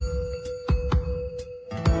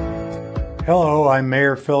Hello, I'm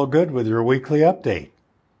Mayor Phil Good with your weekly update.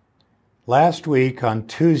 Last week on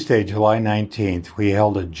Tuesday, July 19th, we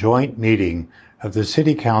held a joint meeting of the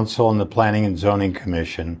City Council and the Planning and Zoning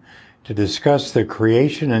Commission to discuss the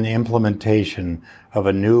creation and implementation of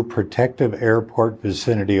a new protective airport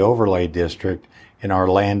vicinity overlay district in our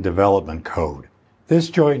land development code. This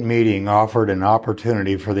joint meeting offered an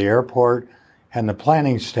opportunity for the airport and the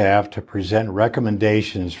planning staff to present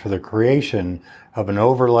recommendations for the creation of an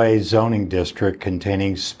overlay zoning district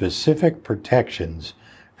containing specific protections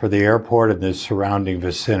for the airport and the surrounding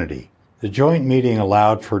vicinity. The joint meeting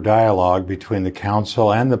allowed for dialogue between the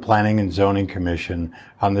Council and the Planning and Zoning Commission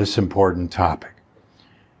on this important topic.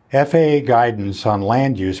 FAA guidance on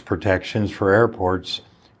land use protections for airports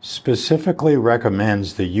specifically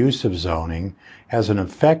recommends the use of zoning as an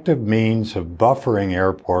effective means of buffering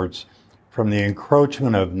airports from the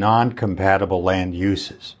encroachment of non-compatible land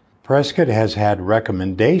uses. Prescott has had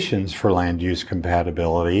recommendations for land use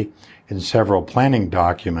compatibility in several planning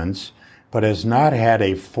documents, but has not had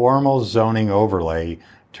a formal zoning overlay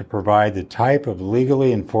to provide the type of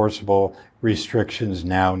legally enforceable restrictions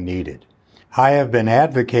now needed. I have been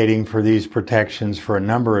advocating for these protections for a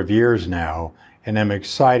number of years now, and am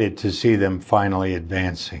excited to see them finally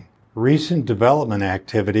advancing. Recent development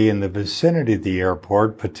activity in the vicinity of the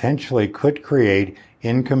airport potentially could create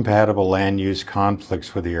incompatible land use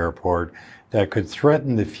conflicts with the airport that could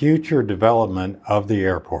threaten the future development of the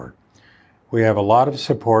airport. We have a lot of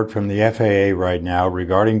support from the FAA right now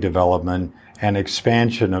regarding development and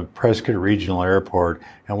expansion of Prescott Regional Airport,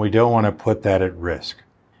 and we don't want to put that at risk.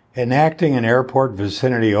 Enacting an airport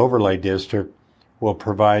vicinity overlay district will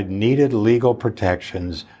provide needed legal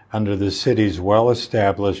protections under the city's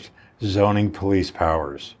well-established zoning police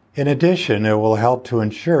powers. In addition, it will help to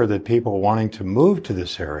ensure that people wanting to move to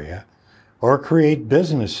this area or create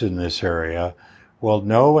business in this area will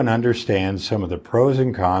know and understand some of the pros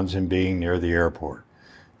and cons in being near the airport.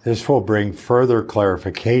 This will bring further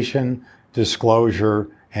clarification, disclosure,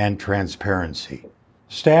 and transparency.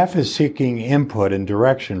 Staff is seeking input and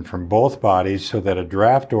direction from both bodies so that a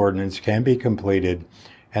draft ordinance can be completed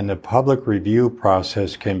and the public review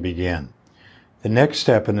process can begin. The next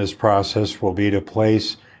step in this process will be to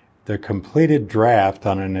place the completed draft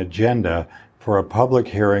on an agenda for a public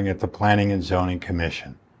hearing at the Planning and Zoning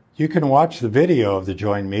Commission. You can watch the video of the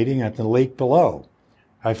joint meeting at the link below.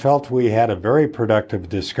 I felt we had a very productive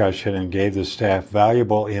discussion and gave the staff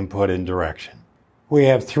valuable input and direction. We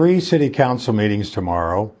have 3 City Council meetings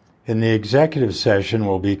tomorrow. In the executive session,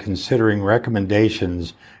 we'll be considering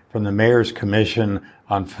recommendations from the Mayor's Commission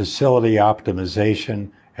on Facility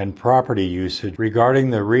Optimization and Property Usage regarding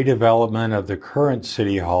the redevelopment of the current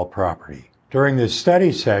City Hall property. During the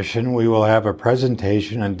study session, we will have a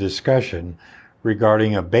presentation and discussion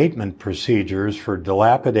regarding abatement procedures for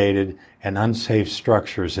dilapidated and unsafe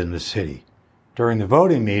structures in the city. During the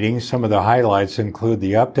voting meeting, some of the highlights include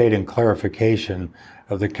the update and clarification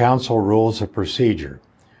of the Council Rules of Procedure.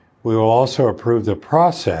 We will also approve the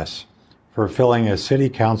process for filling a City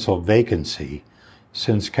Council vacancy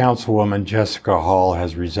since Councilwoman Jessica Hall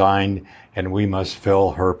has resigned and we must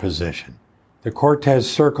fill her position. The Cortez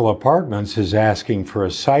Circle Apartments is asking for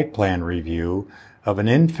a site plan review of an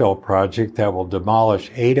infill project that will demolish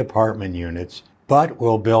 8 apartment units but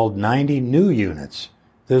will build 90 new units.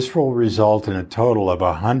 This will result in a total of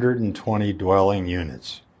 120 dwelling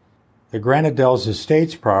units. The Granite Dells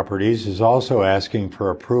Estates Properties is also asking for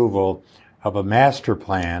approval of a master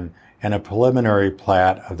plan and a preliminary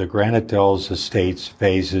plat of the Granite Dells Estates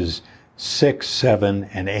phases 6, 7,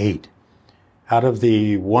 and 8. Out of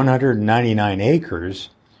the 199 acres,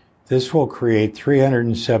 this will create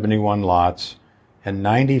 371 lots and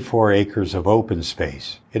 94 acres of open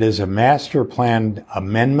space. It is a master plan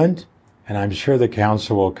amendment, and I'm sure the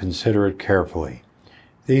Council will consider it carefully.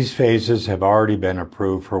 These phases have already been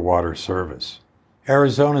approved for water service.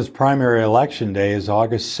 Arizona's primary election day is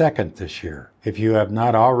August 2nd this year. If you have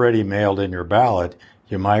not already mailed in your ballot,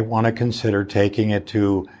 you might want to consider taking it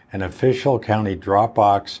to an official county drop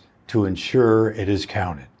box to ensure it is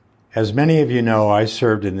counted. As many of you know, I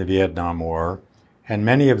served in the Vietnam War, and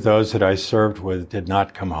many of those that I served with did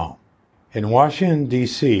not come home. In Washington,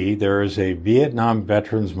 D.C., there is a Vietnam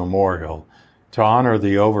Veterans Memorial to honor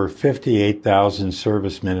the over 58,000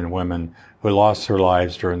 servicemen and women who lost their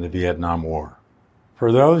lives during the Vietnam War.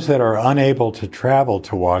 For those that are unable to travel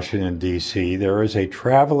to Washington, D.C., there is a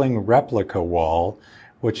traveling replica wall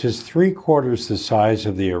which is 3/4 the size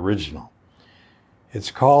of the original. It's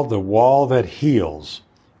called the Wall That Heals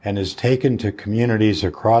and is taken to communities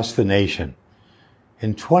across the nation.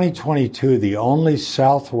 In 2022, the only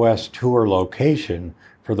Southwest tour location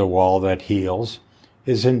for the Wall That Heals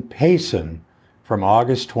is in Payson from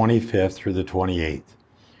August 25th through the 28th.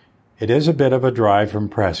 It is a bit of a drive from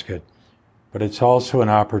Prescott, but it's also an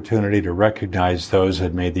opportunity to recognize those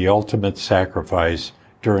that made the ultimate sacrifice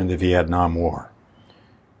during the Vietnam War.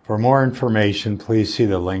 For more information, please see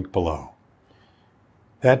the link below.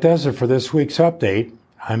 That does it for this week's update.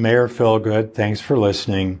 I'm Mayor Philgood. Thanks for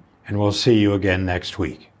listening, and we'll see you again next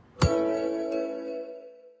week.